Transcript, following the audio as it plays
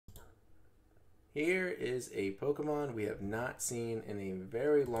Here is a Pokemon we have not seen in a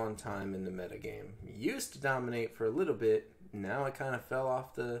very long time in the metagame. Used to dominate for a little bit, now it kind of fell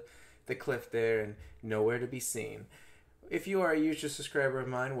off the cliff there and nowhere to be seen. If you are a usual subscriber of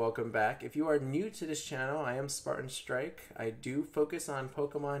mine, welcome back. If you are new to this channel, I am Spartan Strike. I do focus on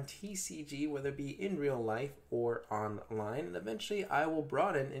Pokemon TCG, whether it be in real life or online, and eventually I will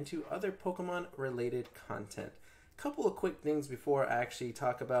broaden into other Pokemon related content. Couple of quick things before I actually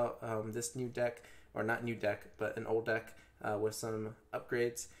talk about this new deck, or not new deck, but an old deck with some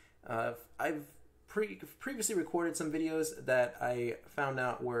upgrades. I've previously recorded some videos that I found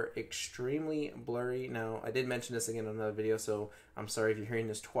out were extremely blurry. Now, I did mention this again in another video, so I'm sorry if you're hearing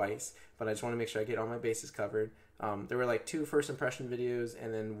this twice, but I just want to make sure I get all my bases covered. There were like 2 first impression videos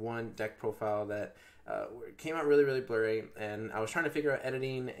and then 1 deck profile that came out really blurry, and I was trying to figure out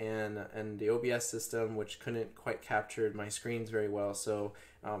editing and the OBS system, which couldn't quite capture my screens very well, so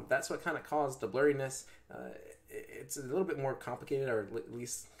that's what kind of caused the blurriness. It's a little bit more complicated, or at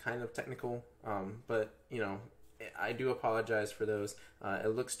least kind of technical, but you know, I do apologize for those.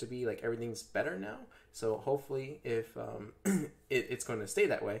 It looks to be like everything's better now, so hopefully if it's going to stay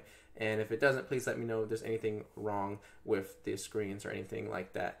that way, and if it doesn't, please let me know if there's anything wrong with the screens or anything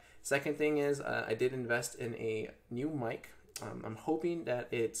like that. Second thing is I did invest in a new mic. I'm hoping that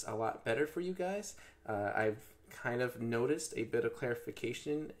it's a lot better for you guys. I've kind of noticed a bit of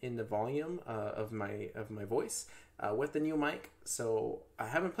clarification in the volume of my voice with the new mic, so I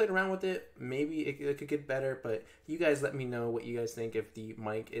haven't played around with it. Maybe it could get better, but you guys let me know what you guys think, if the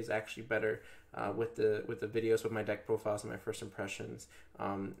mic is actually better with the videos, with my deck profiles and my first impressions,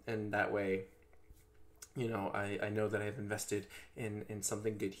 and that way, you know, I know that I've invested in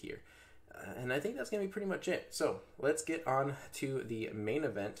something good here. And I think that's going to be pretty much it. So let's get on to the main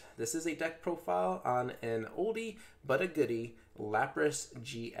event. This is a deck profile on an oldie but a goodie,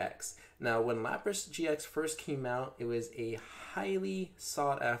 Lapras-GX. Now, when Lapras-GX first came out, it was a highly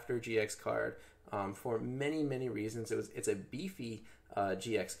sought after GX card for many reasons. It's a beefy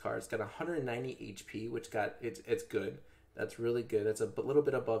GX card. It's got 190 HP, which it's good. That's really good. It's a little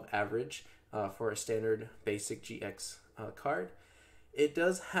bit above average for a standard basic GX card. It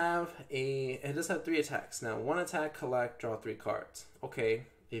does have 3 attacks. Now, 1 attack, collect, draw 3 cards. Okay,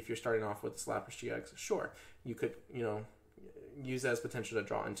 if you're starting off with this Lapras-GX, sure, you could, you know, use that as potential to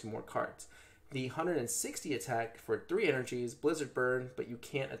draw into more cards. The 160 attack for 3 energies, Blizzard Burn, but you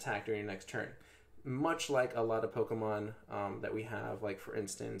can't attack during your next turn. Much like a lot of Pokemon that we have, like for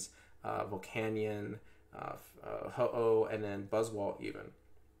instance, Volcanion, Ho-Oh, and then Buzzwole even.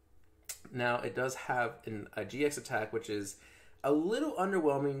 Now, it does have a GX attack, which is a little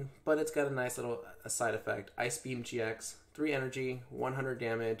underwhelming, but it's got a nice little side effect. Ice Beam GX, 3 energy, 100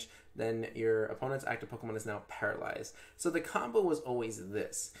 damage, then your opponent's active Pokemon is now paralyzed. So the combo was always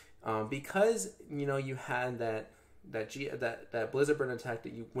this. Because, you know, you had that Blizzard Burn attack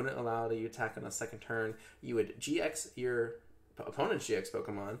that you wouldn't allow to attack on a second turn, you would GX your opponent's GX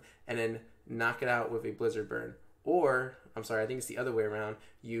Pokemon and then knock it out with a Blizzard Burn. Or, I'm sorry, I think it's the other way around.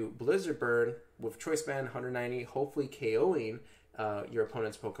 You Blizzard Burn with Choice Band 190, hopefully KOing your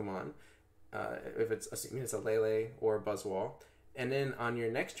opponent's Pokemon, if it's a Lele or a Buzzwole. And then on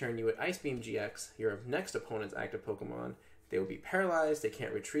your next turn, you would Ice Beam GX your next opponent's active Pokemon. They will be paralyzed, they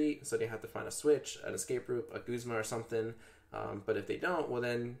can't retreat, so they have to find a switch, an escape route, a Guzma or something. But if they don't, well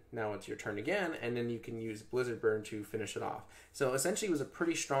then, now it's your turn again, and then you can use Blizzard Burn to finish it off. So essentially it was a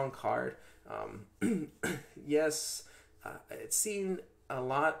pretty strong card. Yes, it's seen a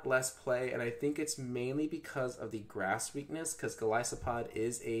lot less play, and I think it's mainly because of the grass weakness, because Golisopod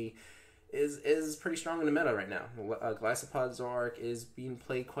is pretty strong in the meta right now. Golisopod Zoroark is being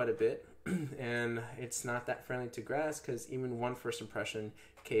played quite a bit, and it's not that friendly to grass, because even 1 first impression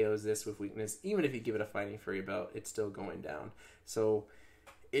KOs this with weakness. Even if you give it a Fighting Fury belt, it's still going down. So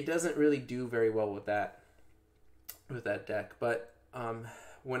it doesn't really do very well with that deck. But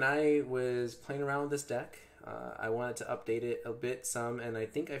when I was playing around with this deck, I wanted to update it a bit, and I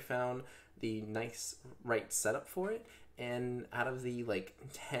think I found the nice right setup for it. And out of the like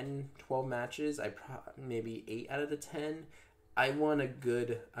 10-12 matches, maybe 8 out of the 10, I won a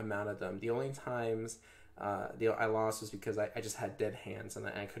good amount of them. The only times I lost was because I just had dead hands and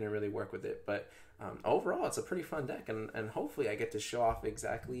I couldn't really work with it. But overall, it's a pretty fun deck, and hopefully I get to show off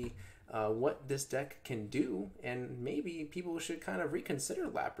exactly what this deck can do, and maybe people should kind of reconsider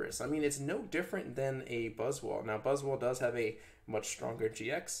Lapras. I mean, it's no different than a Buzzwole. Now, Buzzwole does have a much stronger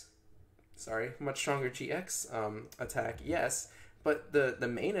GX attack, yes, but the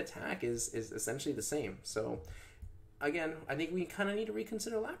main attack is essentially the same. So again, I think we kind of need to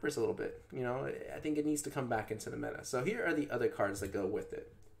reconsider Lapras a little bit. You know, I think it needs to come back into the meta. So here are the other cards that go with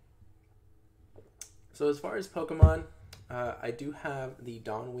it. So as far as Pokemon, I do have the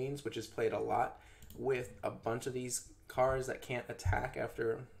Donweens, which is played a lot with a bunch of these cards that can't attack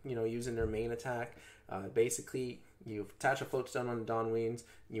after, you know, using their main attack. Basically, you attach a float stone on the Donweens,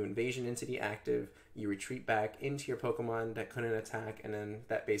 you invasion into the active, you retreat back into your Pokemon that couldn't attack, and then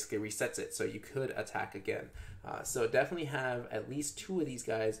that basically resets it so you could attack again. So definitely have at least 2 of these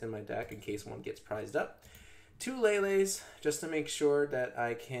guys in my deck in case one gets prized up. 2 Lele's just to make sure that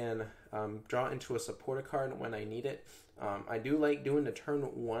I can draw into a supporter card when I need it. I do like doing the turn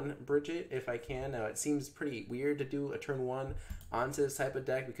 1 Bridget if I can. Now it seems pretty weird to do a turn 1 onto this type of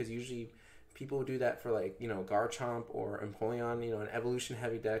deck because usually people do that for, like, you know, Garchomp or Empoleon, you know, an evolution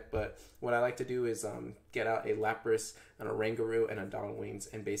heavy deck. But what I like to do is get out a Lapras, an Oranguru, and a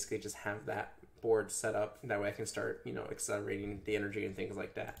Donweens and basically just have that board set up. That way I can start, you know, accelerating the energy and things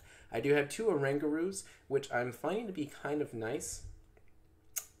like that. I do have 2 Orangurus, which I'm finding to be kind of nice.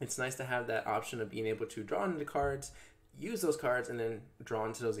 It's nice to have that option of being able to draw into cards, use those cards, and then draw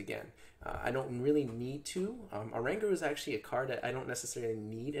into those again. I don't really need to. Oranguru is actually a card that I don't necessarily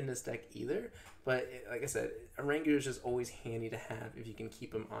need in this deck either, but like I said, Oranguru is just always handy to have if you can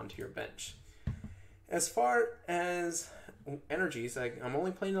keep them onto your bench. As far as energies, I'm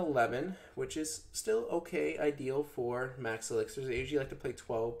only playing 11, which is still okay, ideal for max elixirs. I usually like to play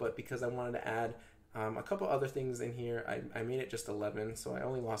 12, but because I wanted to add a couple other things in here, I made it just 11, so I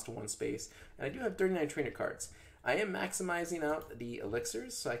only lost 1 space. And I do have 39 trainer cards. I am maximizing out the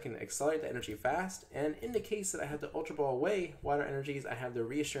elixirs so I can accelerate the energy fast, and in the case that I have the Ultra Ball away, water energies, I have the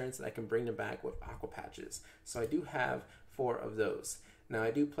reassurance that I can bring them back with Aqua Patches. So I do have 4 of those. Now I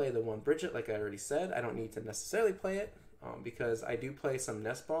do play the 1 Bridget, like I already said. I don't need to necessarily play it because I do play some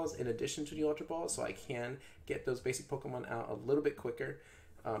Nest Balls in addition to the Ultra Ball, so I can get those basic Pokemon out a little bit quicker.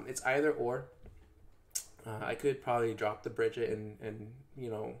 It's either or. I could probably drop the Bridget and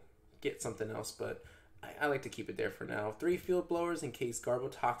you know, get something else, but I like to keep it there for now. 3 Field Blowers in case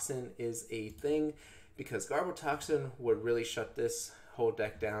Garbotoxin is a thing, because Garbotoxin would really shut this whole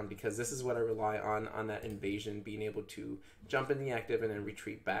deck down, because this is what I rely on that invasion, being able to jump in the active and then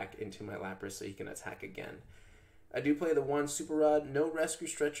retreat back into my Lapras so he can attack again. I do play the 1 Super Rod, no Rescue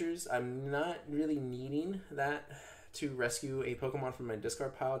Stretchers. I'm not really needing that to rescue a Pokemon from my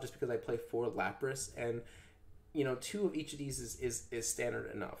discard pile just because I play 4 Lapras, and you know, 2 of each of these is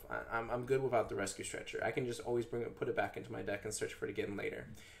standard enough. I'm good without the Rescue Stretcher. I can just always put it back into my deck and search for it again later.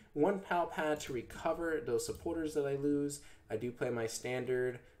 1 Pal Pad to recover those supporters that I lose. I do play my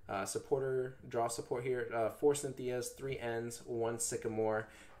standard supporter, draw support here. 4 Cynthias, 3 Ns, 1 Sycamore.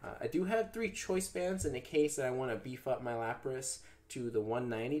 I do have 3 Choice Bands in the case that I want to beef up my Lapras to the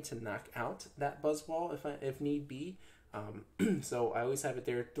 190 to knock out that Buzzball if need be. So I always have it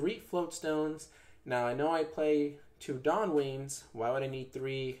there. 3 Float Stones. Now, I know I play 2 Donweens. Why would I need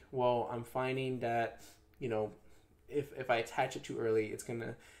 3? Well, I'm finding that, you know, if I attach it too early, it's going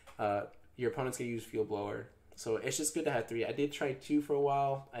to, your opponent's going to use Field Blower. So it's just good to have 3. I did try 2 for a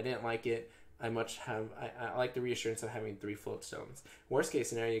while. I didn't like it. I like the reassurance of having 3 Float Stones. Worst case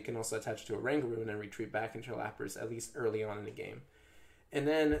scenario, you can also attach it to a Oranguru and then retreat back into Lapras, at least early on in the game. And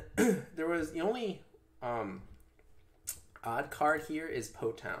then there was the only odd card here is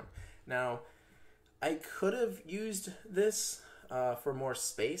Po-Town. Now, I could have used this for more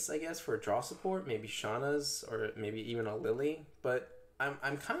space, I guess, for draw support, maybe Shauna's or maybe even a Lily, but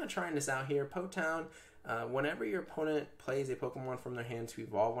I'm kind of trying this out here. Po-Town, whenever your opponent plays a Pokemon from their hand to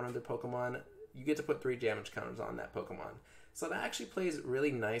evolve one of their Pokemon, you get to put 3 damage counters on that Pokemon. So that actually plays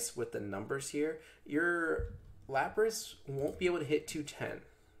really nice with the numbers here. Your Lapras won't be able to hit 210.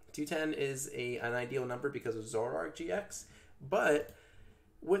 210 is an ideal number because of Lapras-GX, but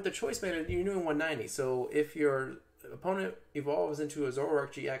with the Choice Band, you're doing 190. So if your opponent evolves into a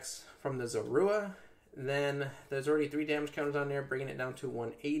Lapras-GX from the Zorua, then there's already 3 damage counters on there, bringing it down to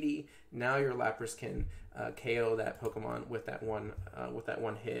 180. Now your Lapras can KO that Pokemon with that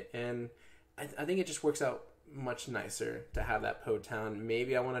one hit, and I think it just works out much nicer to have that Po-Town.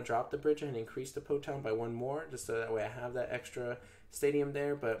 Maybe I want to drop the Bridget and increase the Po-Town by 1 more, just so that way I have that extra stadium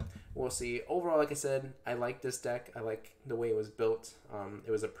there, but we'll see. Overall, like I said, I like this deck. I like the way it was built.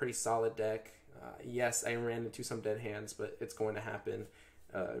 It was a pretty solid deck. Yes, I ran into some dead hands, but it's going to happen.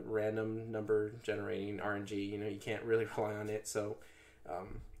 Random number generating RNG, you know, you can't really rely on it, so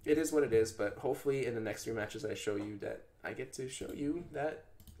it is what it is. But hopefully in the next 3 matches I show you that I get to show you that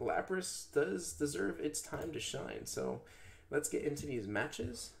Lapras does deserve its time to shine. So let's get into these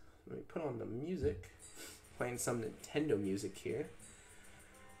matches. Let me put on the music, playing some Nintendo music here.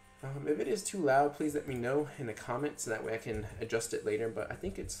 If it is too loud, please let me know in the comments so that way I can adjust it later, but I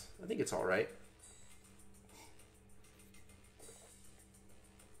think it's all right.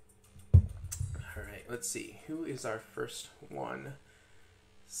 All right, let's see. Who is our first one?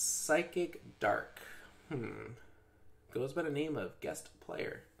 Psychic Dark. Goes by the name of guest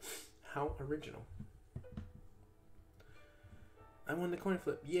player. How original. I won the coin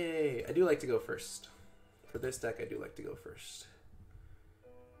flip. Yay! I do like to go first. For this deck, I do like to go first.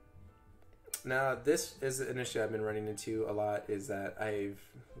 Now, this is an issue I've been running into a lot, is that I've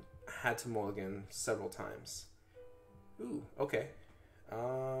had to mulligan several times. Ooh, okay.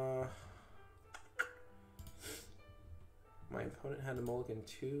 My opponent had a mulligan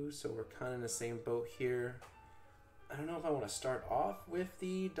too, so we're kind of in the same boat here. I don't know if I want to start off with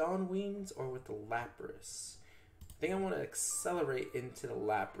the Dawn Wings or with the Lapras. I think I want to accelerate into the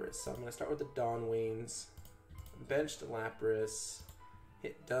Lapras, so I'm going to start with the Dawn Wings, bench the Lapras,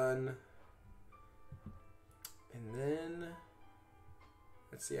 hit done, and then,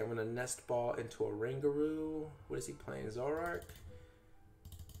 let's see, I'm going to Nest Ball into a Rangaroo. What is he playing, Zoroark?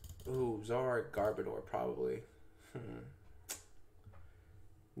 Ooh, Zoroark Garbodor, probably.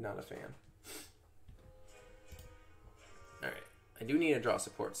 Not a fan. Alright, I do need a draw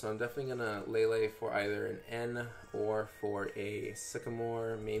support, so I'm definitely going to Lele for either an N or for a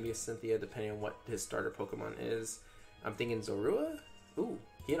Sycamore, maybe a Cynthia, depending on what his starter Pokemon is. I'm thinking Zorua? Ooh,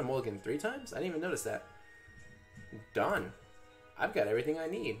 he had a mulligan 3 times? I didn't even notice that. Done. I've got everything I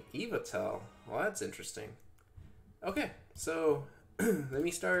need. Evitel. Well, that's interesting. Okay, so let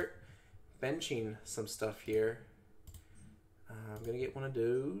me start benching some stuff here. I'm going to get one of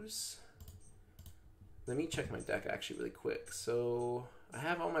those. Let me check my deck actually really quick. So I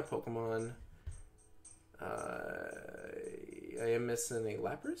have all my Pokemon. I am missing a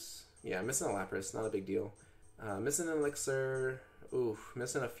Lapras. Yeah, I'm missing a Lapras. Not a big deal. Missing an Elixir. Oof,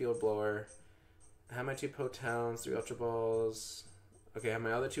 missing a Field Blower. I have my 2 Potowns, 3 Ultra Balls. Okay, I have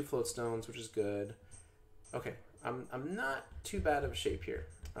my other 2 Floatstones, which is good. Okay, I'm not too bad of a shape here.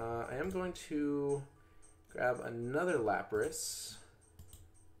 I am going to grab another Lapras.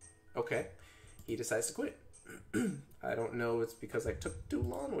 Okay, he decides to quit. I don't know, it's because I took too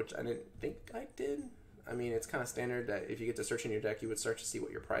long, which I didn't think I did. I mean, it's kind of standard that if you get to search in your deck, you would start to see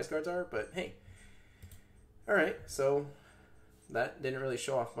what your prize cards are, but hey. Alright, so that didn't really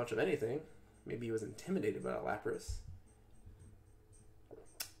show off much of anything. Maybe he was intimidated by a Lapras.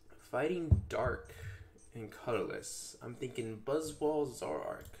 Fighting Dark and Colorless. I'm thinking Buzzwole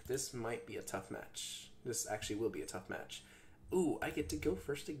Zoroark. This might be a tough match. This actually will be a tough match. Ooh, I get to go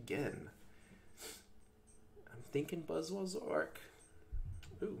first again. I'm thinking Buzzwole Zoroark.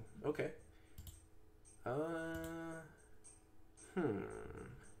 Ooh, okay.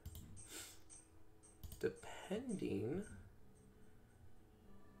 Depending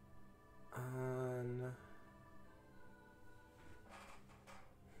on...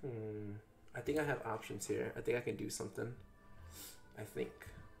 I think I have options here. I think I can do something. I think.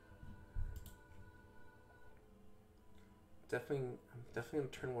 I'm definitely gonna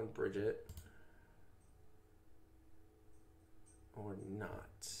turn 1 Bridget. Or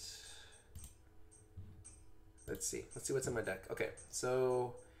not. Let's see. Let's see what's in my deck. Okay,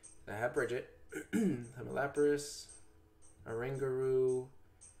 so I have Bridget. I have a Lapras, a Rangaroo,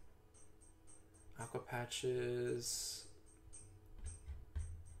 Aqua Patches.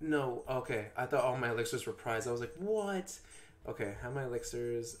 No, okay. I thought all my elixirs were prized. I was like, what? Okay, how my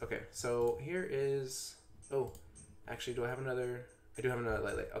elixirs? Okay, so here is... Oh, actually, do I have another? I do have another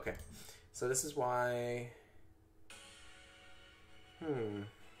Lele. Okay, so this is why...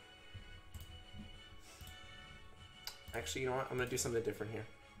 Actually, you know what? I'm going to do something different here.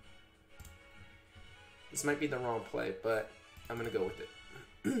 This might be the wrong play, but I'm going to go with it.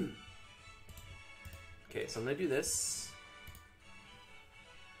 Okay, so I'm going to do this.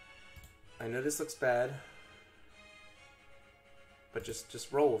 I know this looks bad, but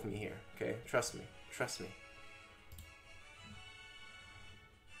just roll with me here, okay? Trust me. Trust me.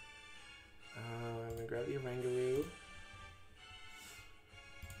 I'm going to grab the Rangaroo.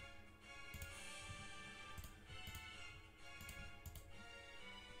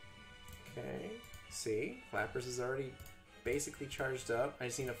 Okay, see? Lapras is already basically charged up. I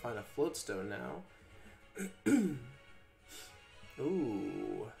just need to find a Floatstone now.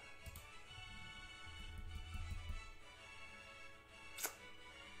 Ooh.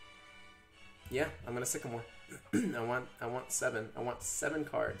 Yeah, I'm gonna Sycamore. I want 7. I want 7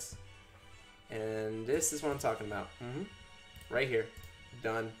 cards. And this is what I'm talking about. Right here.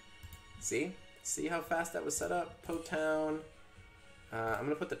 Done. See? See how fast that was set up? Potown. I'm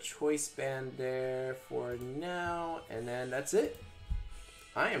gonna put the choice band there for now, and then that's it.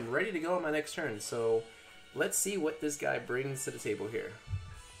 I am ready to go on my next turn, so let's see what this guy brings to the table here.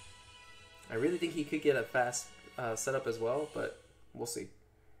 I really think he could get a fast setup as well, but we'll see.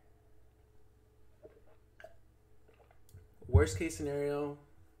 worst case scenario,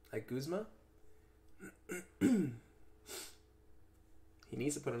 like Guzma. He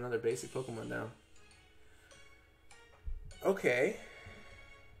needs to put another basic Pokemon down. Okay.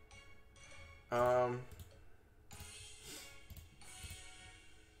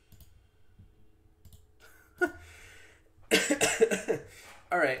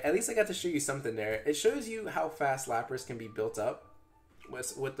 Alright, at least I got to show you something there. It shows you how fast Lapras can be built up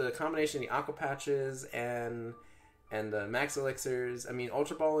with the combination of the Aqua Patches and the Max Elixirs. I mean,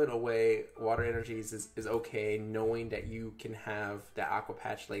 Ultra Ball in a way, Water Energies is okay, knowing that you can have that Aqua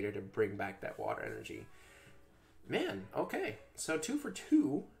Patch later to bring back that Water Energy. Man, okay. So 2 for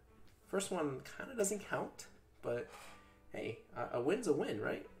 2. First one kind of doesn't count, but hey, a win's a win,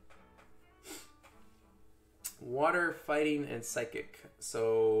 right? Water, Fighting, and Psychic.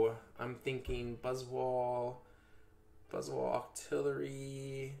 So I'm thinking Buzzwole,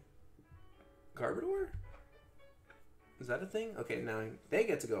 Octillery, Garbodor? Is that a thing? Okay, now they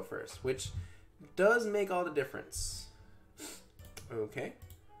get to go first, which does make all the difference. Okay.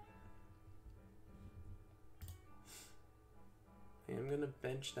 I'm going to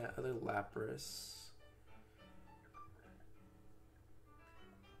bench that other Lapras.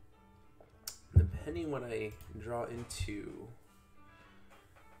 Depending what I draw into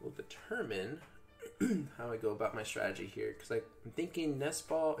will determine how I go about my strategy here. Because I'm thinking Nest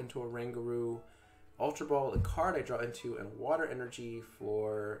Ball into a Rangaroo, Ultra Ball, the card I draw into, and Water Energy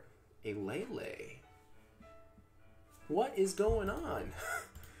for a Lele. What is going on?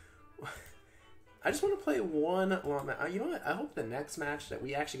 I just want to play one long match. You know what? I hope the next match that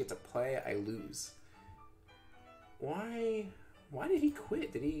we actually get to play, I lose. Why did he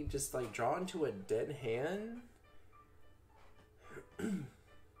quit? Did he just like draw into a dead hand?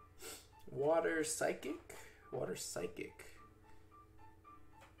 Water Psychic? Water Psychic.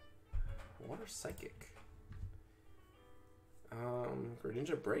 Water Psychic.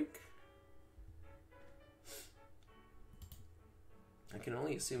 Greninja Break? I can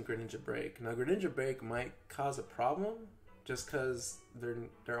only assume Greninja Break. Now Greninja Break might cause a problem just because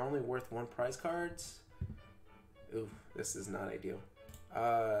they're only worth 1 prize cards. Ooh, this is not ideal.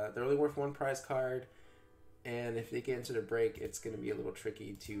 They're only worth 1 prize card, and if they get into the break, it's going to be a little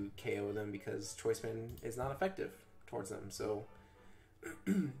tricky to KO them because Choice Band is not effective towards them. So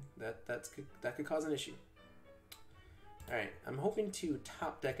that could cause an issue. All right, I'm hoping to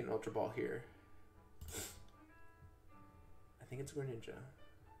top deck an Ultra Ball here. I think it's Greninja.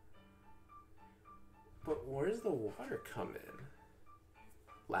 But where does the water come in?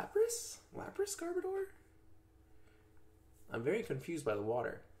 Lapras? Lapras Garbodor? I'm very confused by the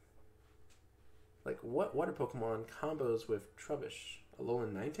water. Like, what water Pokemon combos with Trubbish?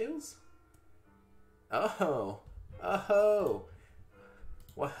 Alolan Ninetales? Oh! Oh!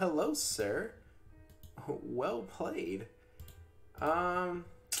 Well, hello, sir. Well played.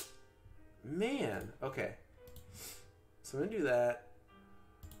 Man. Okay. So I'm going to do that.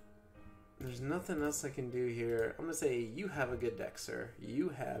 There's nothing else I can do here. I'm going to say, you have a good deck, sir. You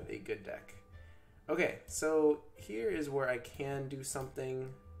have a good deck. Okay, so here is where I can do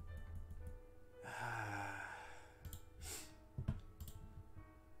something.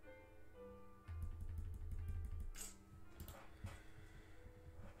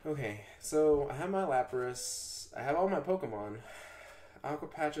 Okay, so I have my Lapras. I have all my Pokemon. Aqua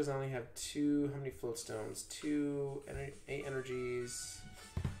Patches, I only have 2. How many Float Stones? 2, 8 energies.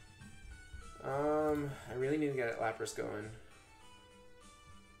 I really need to get Lapras going.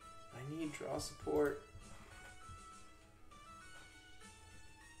 I need draw support.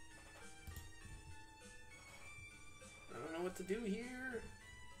 I don't know what to do here.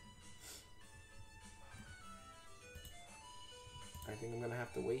 I think I'm gonna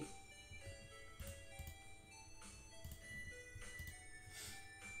have to wait.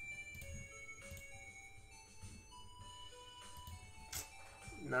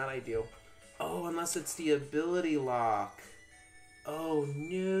 Not ideal. Oh, unless it's the ability lock. Oh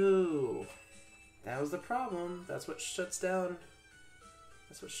no. That was the problem. That's what shuts down.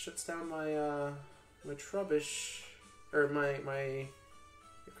 That's what shuts down my my Trubbish or my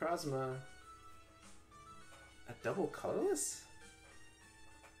Necrozma. A double colorless?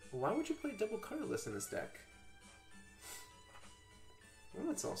 Why would you play double colorless in this deck? Well,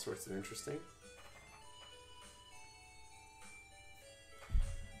 that's all sorts of interesting.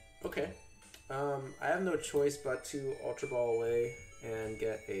 Okay. I have no choice but to Ultra Ball away and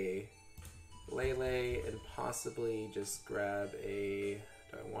get a Lele and possibly just grab a...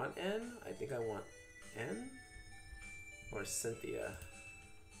 Do I want N? I think I want N? Or Cynthia.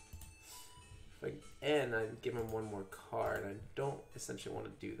 If I N, I'd give him one more card. I don't essentially want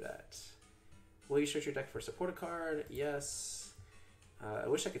to do that. Will you search your deck for a supporter card? Yes. I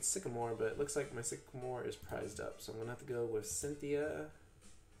wish I could Sycamore, but it looks like my Sycamore is prized up, so I'm gonna have to go with Cynthia.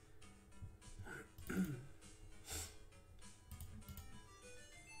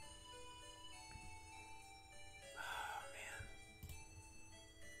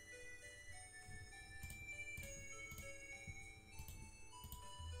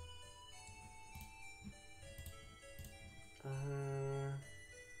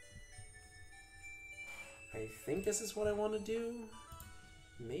 I think this is what I want to do.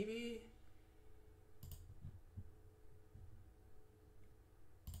 Maybe.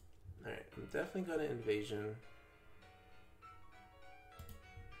 Alright, I'm definitely going to Invasion.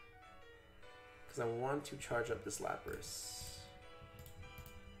 Because I want to charge up this Lapras.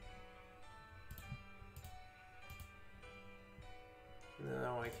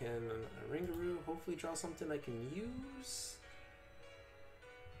 Now I can Ringaroo, hopefully draw something I can use.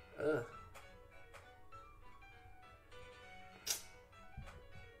 Ugh.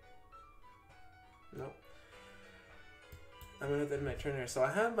 Nope. I'm gonna have to end my turn here. So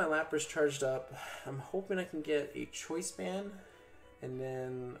I have my Lapras charged up. I'm hoping I can get a Choice Band and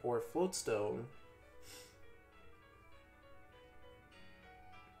then, or Floatstone.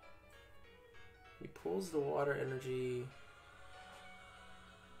 He pulls the water energy.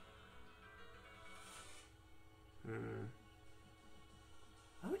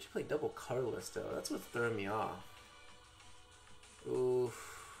 Why would you play double colorless though? That's what's throwing me off. Oof.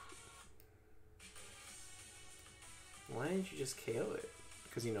 Why didn't you just KO it?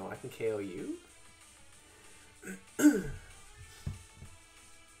 Because you know I can KO you?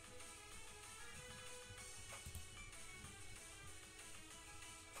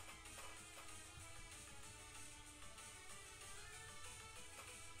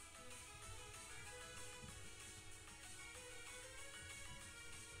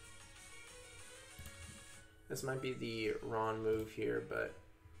 This might be the wrong move here, but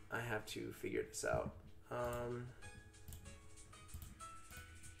I have to figure this out.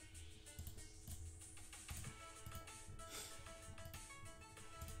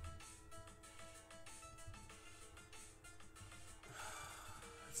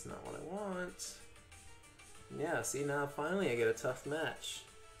 That's not what I want. Yeah, see, now finally I get a tough match.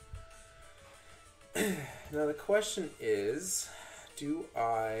 Now the question is, do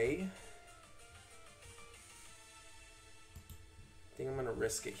I think I'm gonna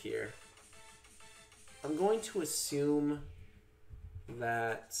risk it here? I'm going to assume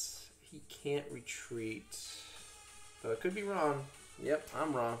that he can't retreat, though I could be wrong. Yep,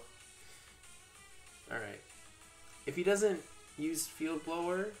 I'm wrong. Alright. If he doesn't use Field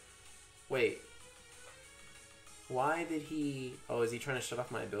Blower, wait. Why did he... Oh, is he trying to shut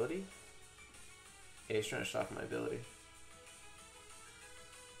off my ability? Yeah, he's trying to shut off my ability.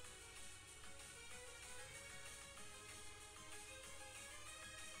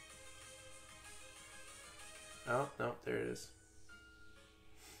 Oh, no, there it is.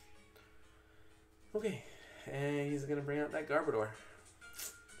 Okay, and he's gonna bring out that Garbodor.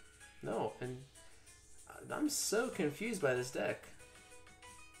 No, and I'm so confused by this deck.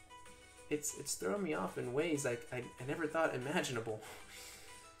 It's throwing me off in ways I never thought imaginable.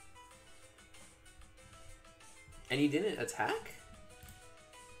 And he didn't attack?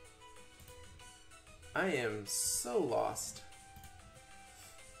 I am so lost.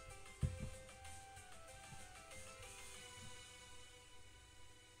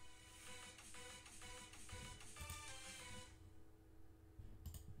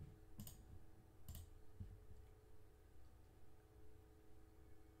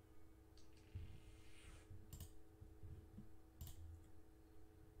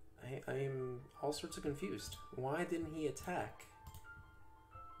 I'm all sorts of confused. Why didn't he attack?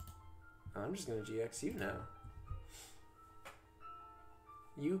 I'm just gonna GX you now.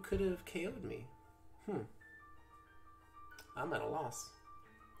 You could have KO'd me. I'm at a loss.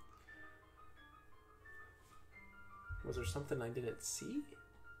 Was there something I didn't see?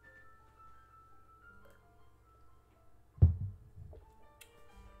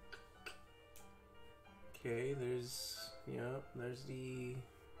 Okay, there's... Yep, there's the...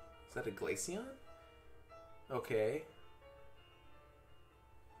 Is that a Glaceon? Okay.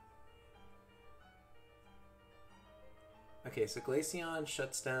 Okay, so Glaceon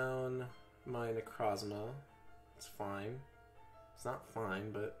shuts down my Necrozma. It's fine. It's not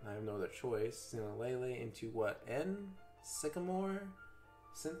fine, but I have no other choice. He's gonna Lele into what? N? Sycamore?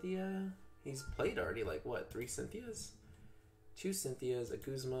 Cynthia? He's played already like what? 3 Cynthias? 2 Cynthias, a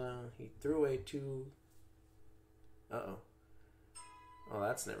Guzma. He threw away 2. Uh-oh. Oh,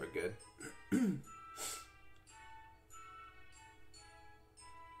 that's never good.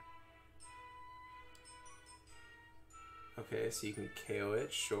 Okay, so you can KO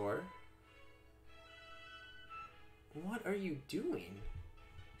it, sure. What are you doing?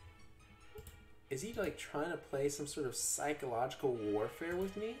 Is he like trying to play some sort of psychological warfare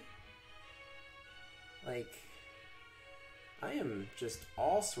with me? Like, I am just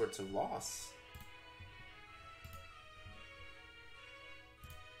all sorts of loss.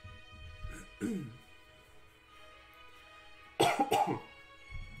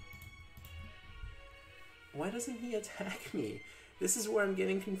 Why doesn't he attack me? This is where I'm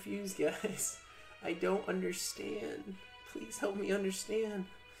getting confused, guys. I don't understand. Please help me understand.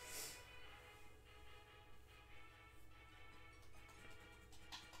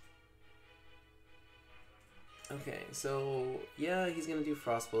 Okay, so yeah, he's gonna do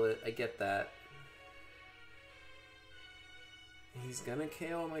Frost Bullet. I get that. He's gonna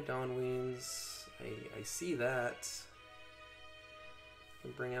KO my Dawnwings. I see that.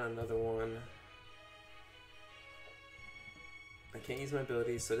 I'll bring out another one. I can't use my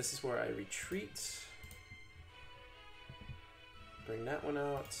abilities, so this is where I retreat. Bring that one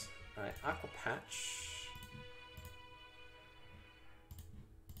out. I Aqua Patch.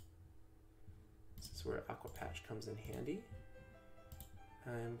 This is where Aqua Patch comes in handy.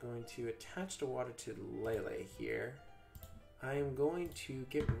 I'm going to attach the water to Lele here. I'm going to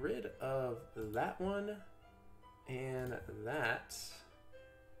get rid of that one and that.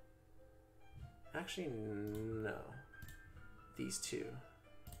 Actually, no. These two.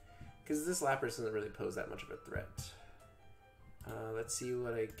 Because this Lapras doesn't really pose that much of a threat. Let's see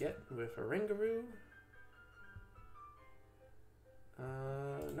what I get with a Ringaroo.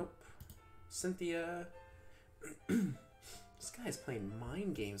 Nope. Cynthia. This guy's playing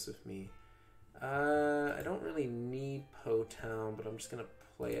mind games with me. I don't really need Po Town, but I'm just gonna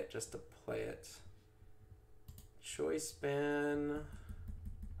play it just to play it. Choice Ban.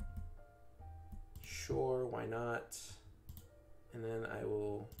 Sure, why not? And then I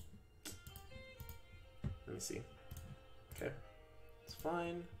will. Let me see. Okay, it's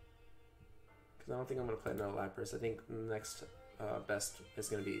fine. Because I don't think I'm gonna play another Lapras. I think the next best is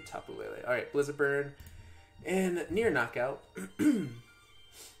gonna be Tapu Lele. All right, Blizzard Burn and near knockout.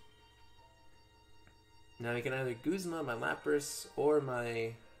 Now you can either Guzma my Lapras or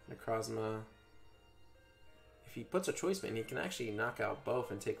my Necrozma. If he puts a choice ban, he can actually knock out both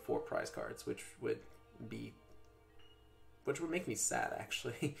and take 4 prize cards, which would make me sad,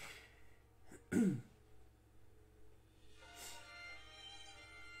 actually.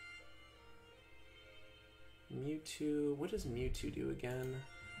 Mewtwo. What does Mewtwo do again?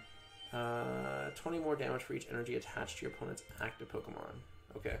 20 more damage for each energy attached to your opponent's active Pokemon.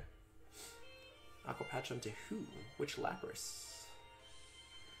 Okay. Aqua Patch onto who? Which Lapras?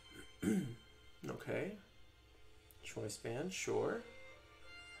 Okay. Choice Band, sure.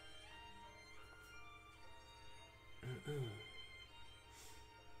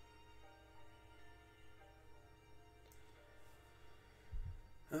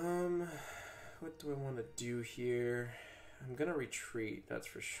 What do I want to do here? I'm gonna retreat, that's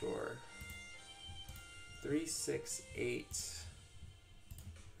for sure. 3, 6, 8.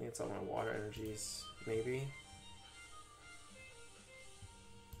 I think it's all my water energies, maybe.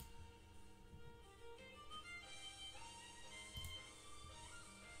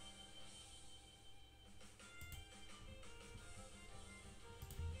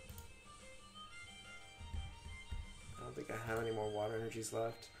 I don't think I have any more water energies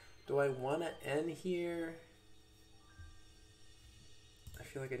left. Do I want to end here? I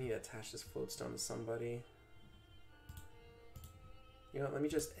feel like I need to attach this Floatstone to somebody. You know what, let me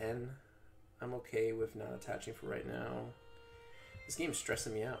just end. I'm okay with not attaching for right now. This game's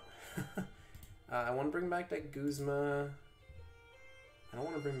stressing me out. I want to bring back that Guzma. I don't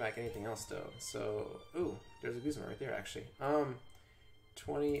want to bring back anything else though. So, ooh, there's a Guzma right there actually.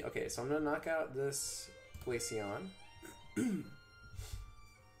 20, okay, so I'm gonna knock out this Glaceon.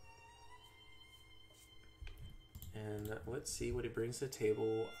 And let's see what he brings to the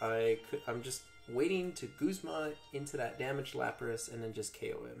table. I'm just waiting to Guzma into that damaged Lapras and then just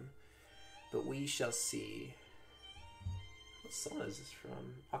KO him. But we shall see. What song is this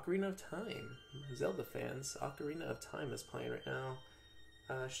from? Ocarina of Time. Zelda fans, Ocarina of Time is playing right now.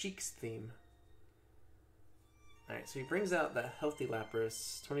 Sheik's theme. Alright, so he brings out that healthy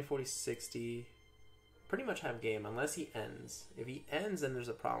Lapras, 20, 40, 60. Pretty much have game, unless he ends. If he ends, then there's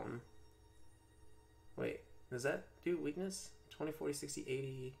a problem. Wait. Does that do weakness? 20, 40, 60,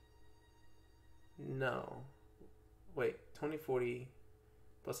 80... No. Wait, 20, 40...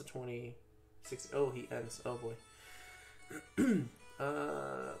 plus a 20... 60... Oh, he ends. Oh, boy.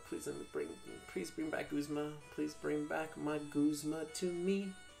 Please bring back Guzma. Please bring back my Guzma to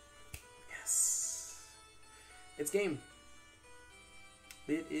me. Yes. It's game.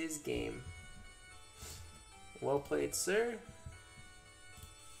 It is game. Well played, sir.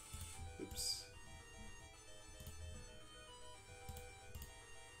 Oops.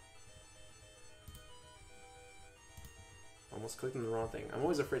 Almost clicked on the wrong thing. I'm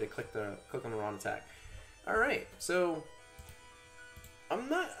always afraid to click on the wrong attack. All right, so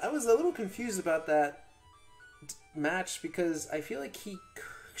I was a little confused about that match because I feel like he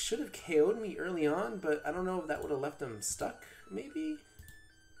should have KO'd me early on, but I don't know if that would have left him stuck. Maybe.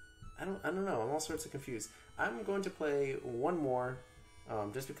 I don't know. I'm all sorts of confused. I'm going to play one more,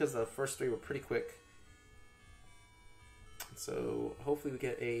 just because the first three were pretty quick. So hopefully we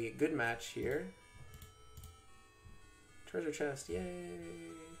get a good match here. Treasure chest, yay!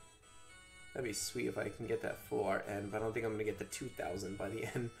 That'd be sweet if I can get that full RN, but I don't think I'm gonna get the 2,000 by the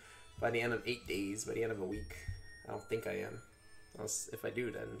end of 8 days, by the end of a week. I don't think I am. If I do,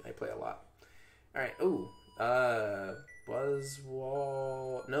 then I play a lot. All right. Ooh,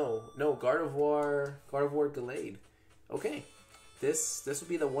 Buzzwall. No, Gardevoir Gallade. Okay, this will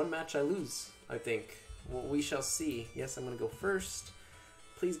be the one match I lose, I think. Well, we shall see. Yes, I'm gonna go first.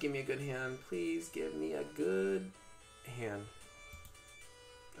 Please give me a good hand. Please give me a good hand.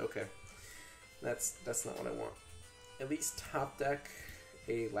 Okay, that's not what I want. At least top deck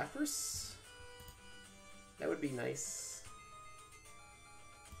a Lapras. That would be nice.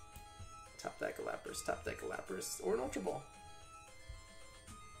 Top deck a Lapras, or an Ultra Ball.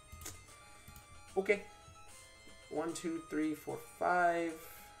 Okay. 1, 2, 3, 4, 5.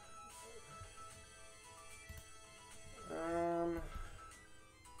 I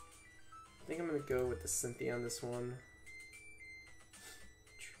think I'm gonna go with the Cynthia on this one.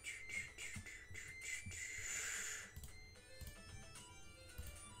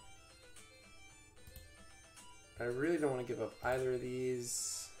 I really don't want to give up either of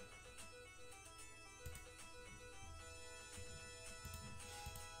these.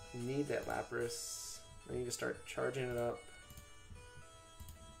 Need that Lapras. I need to start charging it up.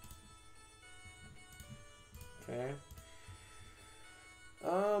 Okay.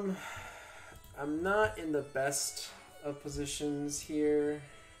 I'm not in the best of positions here.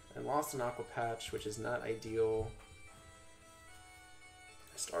 I lost an Aqua Patch, which is not ideal.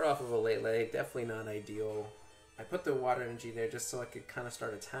 I start off with a Lele, definitely not ideal. I put the Water Energy there just so I could kind of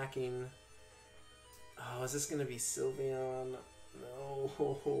start attacking. Oh, is this going to be Sylveon? No,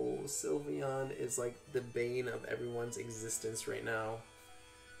 Sylveon is like the bane of everyone's existence right now.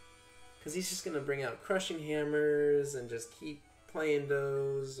 Because he's just going to bring out Crushing Hammers and just keep playing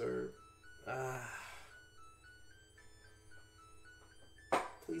those, or...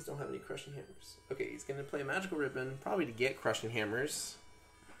 Please don't have any Crushing Hammers. Okay, he's going to play Magical Ribbon, probably to get Crushing Hammers.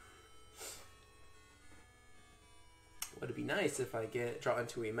 Would it be nice if I draw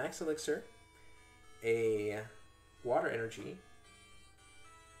into a Max Elixir, a Water Energy,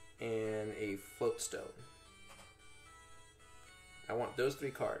 and a Float Stone. I want those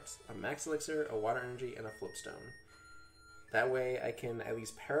 3 cards. A Max Elixir, a Water Energy, and a Float Stone. That way I can at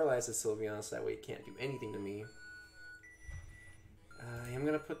least paralyze the Sylveon so that way it can't do anything to me. I am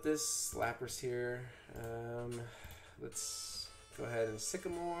going to put this Lapras here. Let's go ahead and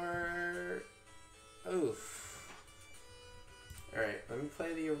Sycamore. Oof. Alright, let me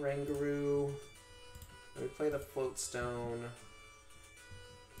play the Oranguru. Let me play the Float Stone.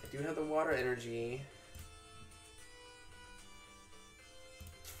 I do have the Water Energy.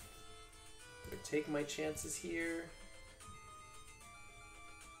 I'm gonna take my chances here.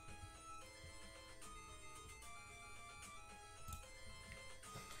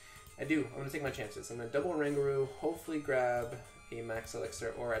 I do. I'm going to take my chances. I'm going to double Oranguru, hopefully grab a Max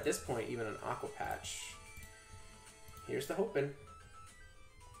Elixir, or at this point, even an Aqua Patch. Here's the hoping.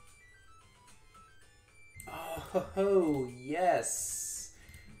 Oh, yes!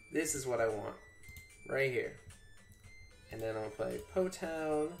 This is what I want. Right here. And then I'll play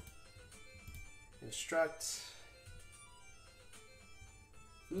Potown, Instruct.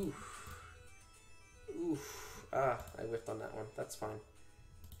 Oof. Oof. Ah, I whiffed on that one. That's fine.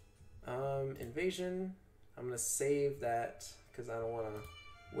 Invasion. I'm going to save that because I don't want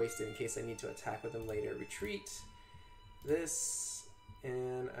to waste it in case I need to attack with them later. Retreat. This.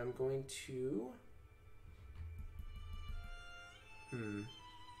 And I'm going to...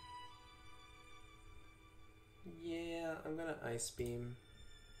 Yeah, I'm going to Ice Beam.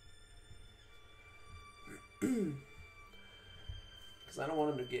 Because I don't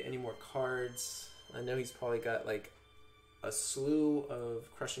want him to get any more cards. I know he's probably got like a slew of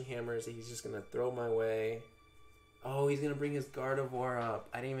Crushing Hammers that he's just going to throw my way. Oh, he's going to bring his Gardevoir up.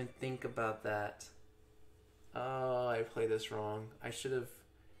 I didn't even think about that. Oh, I played this wrong. I should have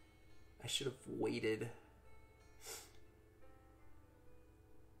waited.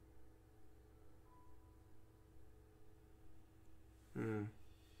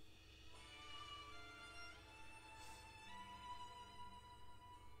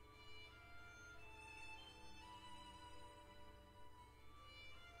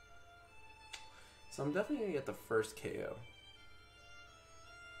 So I'm definitely gonna get the first KO.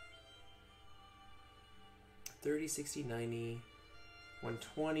 30, 60, 90,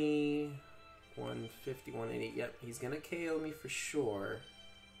 120, 150, 180. Yep, he's gonna KO me for sure.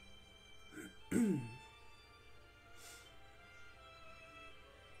 I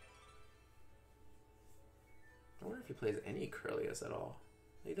wonder if he plays any Curlius at all.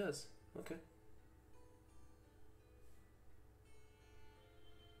 He does. Okay.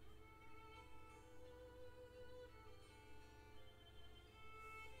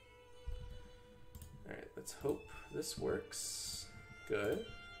 Alright, let's hope this works. Good.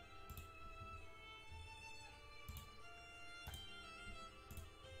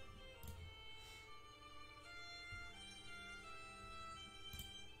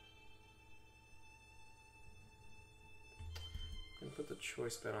 Put the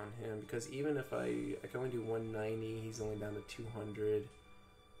choice bet on him because even if I can only do 190, he's only down to 200.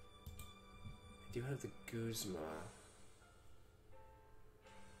 I do have the Guzma.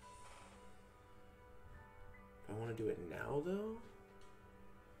 I want to do it now though.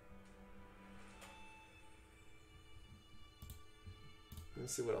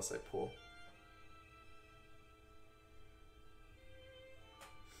 Let's see what else I pull.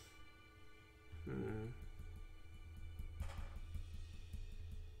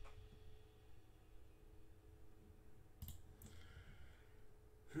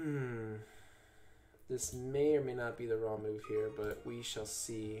 This may or may not be the wrong move here, but we shall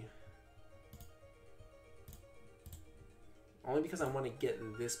see. Only because I want to get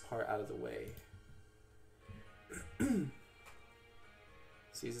this part out of the way.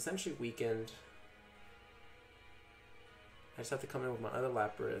 So he's essentially weakened. I just have to come in with my other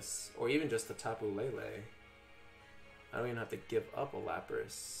Lapras, or even just the Tapu Lele. I don't even have to give up a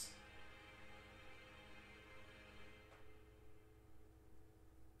Lapras.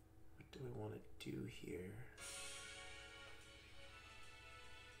 What do we want to do here?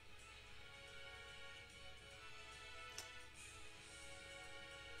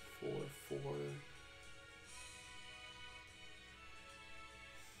 Four.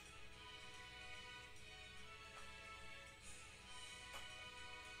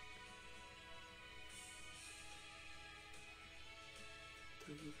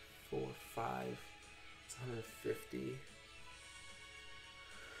 3, 4, 5. It's 150.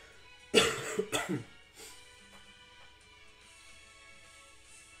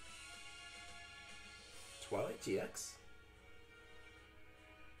 Lapras-GX?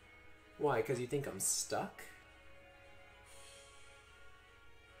 Why? Because you think I'm stuck?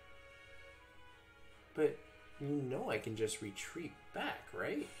 But you know I can just retreat back,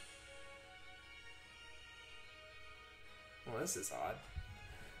 right? Well, this is odd.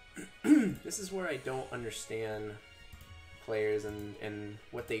 This is where I don't understand players and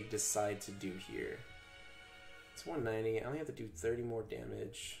what they decide to do here. It's 190. I only have to do 30 more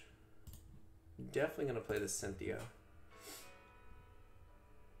damage. I'm definitely going to play this Cynthia.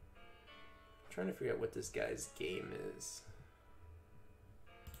 I'm trying to figure out what this guy's game is.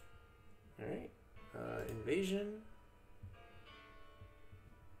 Alright. Invasion.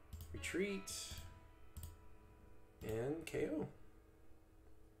 Retreat. And KO.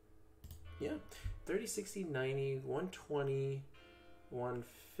 Yeah. 30, 60, 90, 120,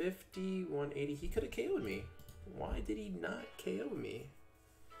 150, 180. He could have KO'd me. Why did he not KO me?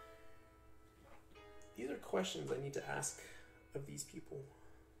 These are questions I need to ask of these people.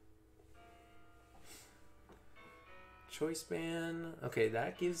 Choice ban. Okay,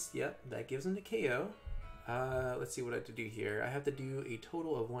 that gives, yep, that gives him the KO. Let's see what I have to do here. I have to do a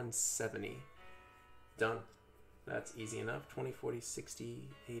total of 170. Done. That's easy enough. 20, 40, 60,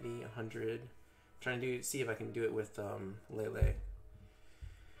 80, 100. Trying to see if I can do it with Lele.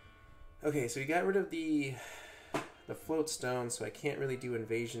 Okay, so we got rid of the float stone, so I can't really do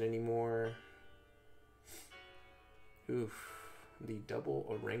invasion anymore. Oof. The double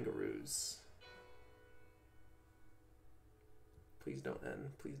Orangaroos. Please don't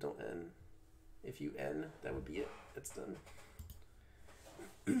end. Please don't end. If you end, that would be it. It's done.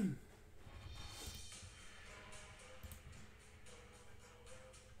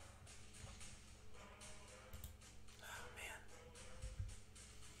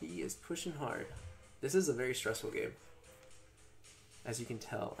 He is pushing hard. This is a very stressful game. As you can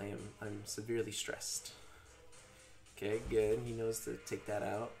tell, I'm severely stressed. Okay, good. He knows to take that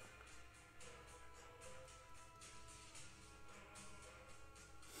out.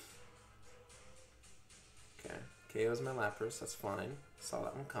 Okay, KO's my Lapras. That's fine. Saw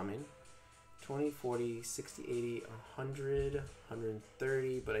that one coming. 20, 40, 60, 80, 100,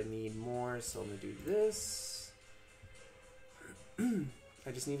 130, but I need more, so I'm going to do this.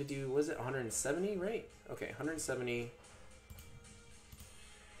 I just need to do, what is it, 170, right? Okay, 170.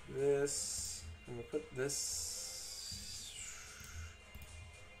 This, I'm going to put this.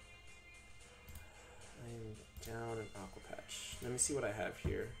 I'm down an Aqua Patch. Let me see what I have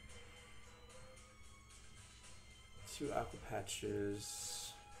here. 2 Aqua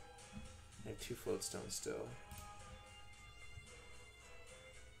Patches. I have 2 float stones still.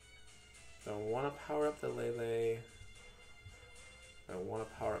 I want to power up the Lele. I want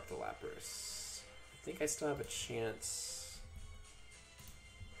to power up the Lapras. I think I still have a chance.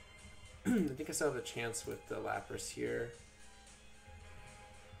 I think I still have a chance with the Lapras here.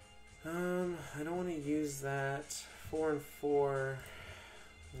 I don't want to use that. 4 and 4.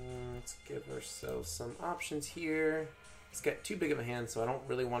 Let's give ourselves some options here. He's got too big of a hand, so I don't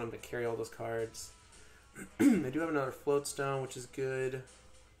really want him to carry all those cards. I do have another float stone, which is good.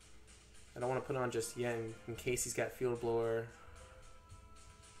 I don't want to put on just yet in case he's got Field Blower.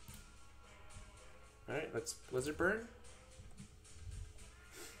 Alright, let's Blizzard Burn.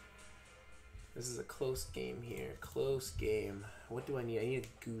 This is a close game here. Close game. What do I need? I need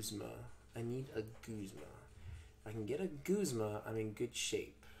a Guzma. I need a Guzma. If I can get a Guzma, I'm in good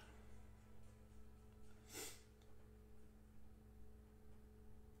shape.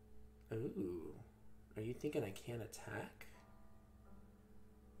 Ooh, are you thinking I can't attack?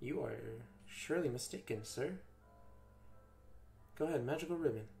 You are surely mistaken, sir. Go ahead, Magical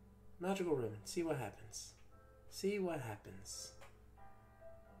Ribbon. Magical Ribbon, see what happens. See what happens.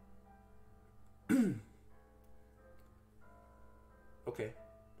 Okay.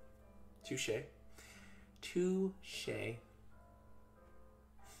 Touche. Touche.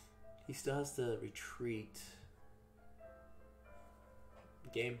 He still has to retreat.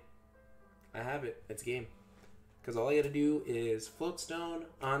 Game. I have it. It's game. Because all I got to do is float stone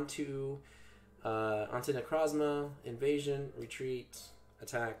onto Necrozma, invasion, retreat,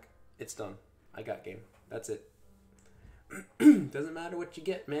 attack. It's done. I got game. That's it. Doesn't matter what you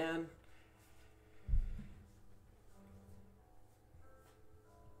get, man.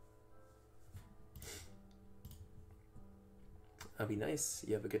 That'll be nice.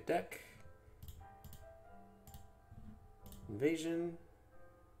 You have a good deck. Invasion.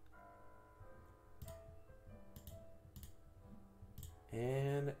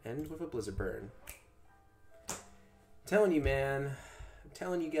 And end with a Blizzard Burn. I'm telling you, man. I'm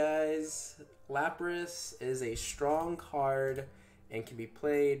telling you guys. Lapras is a strong card and can be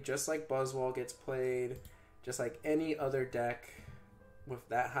played just like Buzzwole gets played. Just like any other deck with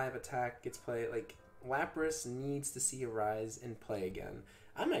that high of attack gets played. Like, Lapras needs to see a rise in play again.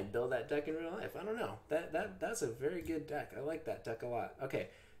 I might build that deck in real life. I don't know. That's a very good deck. I like that deck a lot. Okay,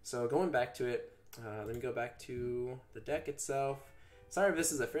 so going back to it. Let me go back to the deck itself. Sorry if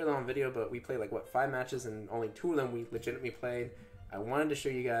this is a fairly long video, but we played like, what, 5 matches and only 2 of them we legitimately played. I wanted to show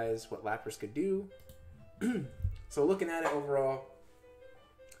you guys what Lapras could do. So looking at it overall,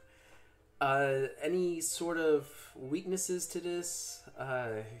 any sort of weaknesses to this?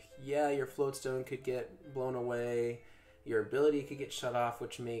 Yeah, your float stone could get blown away. Your ability could get shut off,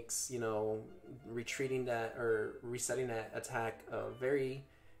 which makes, you know, retreating that or resetting that attack very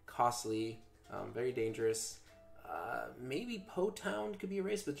costly, very dangerous. Maybe Potown could be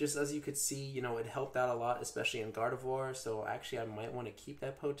erased, but just as you could see, you know, it helped out a lot, especially in Gardevoir. So actually, I might want to keep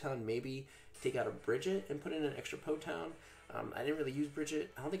that Potown. Maybe take out a Bridget and put in an extra Potown. I didn't really use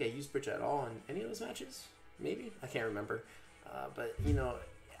Bridget. I don't think I used Bridget at all in any of those matches. Maybe? I can't remember. But, you know,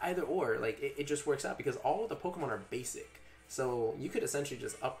 either or, like, it just works out because all of the Pokemon are basic. So you could essentially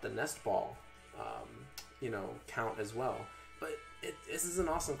just up the Nest Ball, you know, count as well. But this is an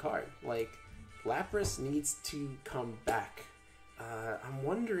awesome card. Like, Lapras needs to come back. I'm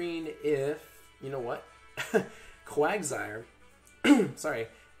wondering if, you know what? Quagsire. Sorry.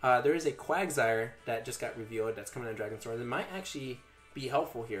 There is a Quagsire that just got revealed that's coming on Dragon Sword. It might actually be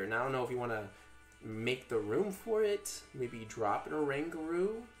helpful here. Now, I don't know if you want to make the room for it. Maybe drop an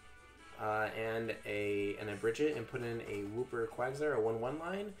Oranguru and a Bridget and put in a Wooper Quagsire, a 1/1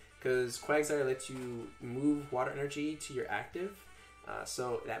 line. Because Quagsire lets you move water energy to your active.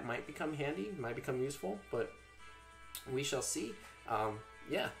 So that might become handy, might become useful, but we shall see.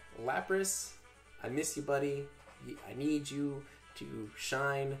 Yeah, Lapras, I miss you, buddy. I need you to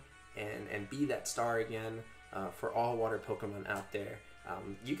shine and be that star again for all water Pokemon out there.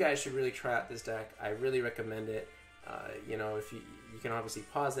 You guys should really try out this deck. I really recommend it. You know, if you can obviously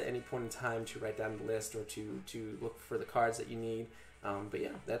pause at any point in time to write down the list or to look for the cards that you need. But yeah,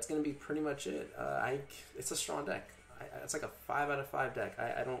 that's going to be pretty much it. It's a strong deck. It's like a 5 out of 5 deck.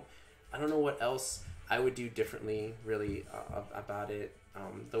 I don't know what else I would do differently really about it.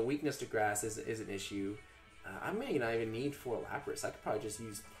 The weakness to grass is an issue. I may not even need 4 Lapras. I could probably just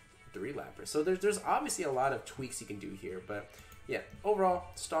use 3 Lapras. So there's obviously a lot of tweaks you can do here. But yeah, overall,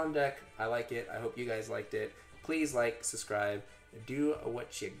 strong deck. I like it. I hope you guys liked it. Please like, subscribe, do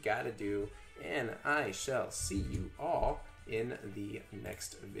what you gotta do, and I shall see you all in the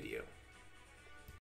next video.